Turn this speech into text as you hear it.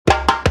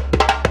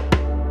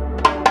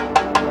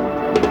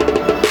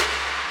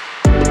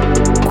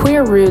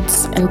Queer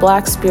Roots in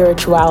Black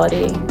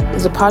Spirituality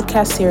is a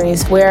podcast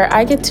series where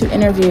I get to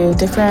interview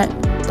different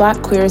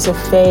Black queers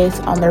of faith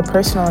on their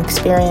personal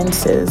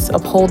experiences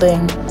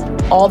upholding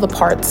all the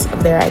parts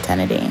of their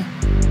identity.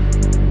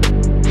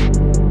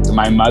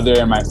 My mother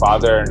and my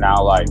father are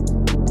now like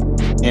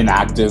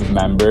inactive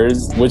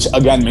members, which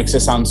again makes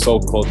it sound so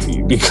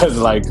culty because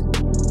like,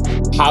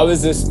 how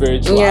is this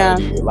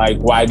spirituality? Yeah. Like,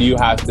 why do you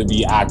have to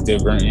be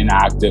active or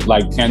inactive?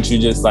 Like, can't you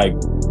just like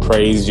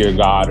praise your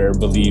God or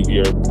believe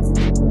your,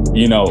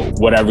 you know,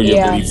 whatever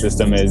your belief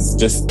system is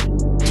just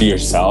to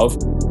yourself?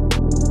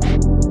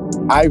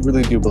 I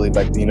really do believe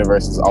like the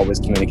universe is always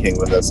communicating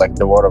with us. Like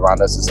the world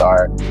around us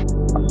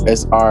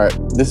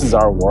this is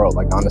our world.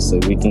 Like honestly,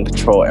 we can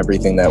control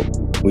everything that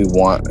we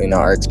want. You know,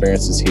 our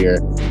experiences here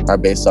are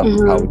based off of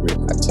how we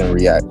react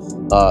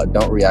and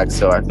don't react.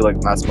 So I feel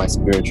like that's my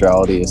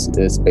spirituality is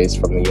based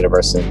from the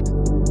universe.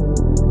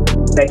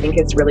 I think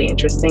it's really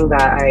interesting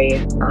that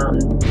I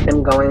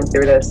am going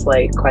through this,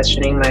 like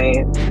questioning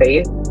my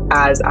faith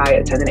as I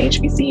attend an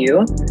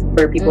HBCU.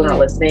 For people not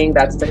listening,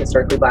 that's the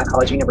Historically Black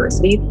College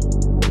University.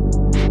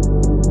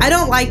 I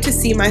don't like to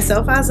see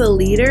myself as a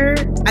leader.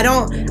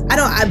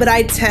 But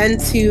I tend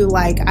to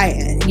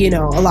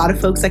a lot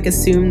of folks like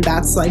assume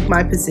that's like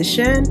my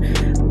position.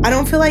 I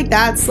don't feel like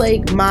that's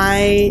like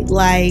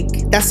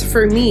that's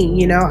for me,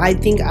 you know. I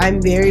think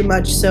I'm very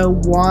much so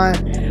want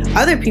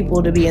other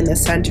people to be in the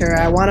center.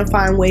 I want to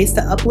find ways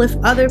to uplift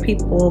other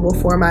people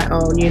before my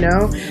own, you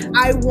know.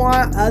 I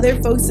want other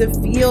folks to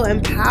feel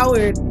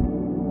empowered.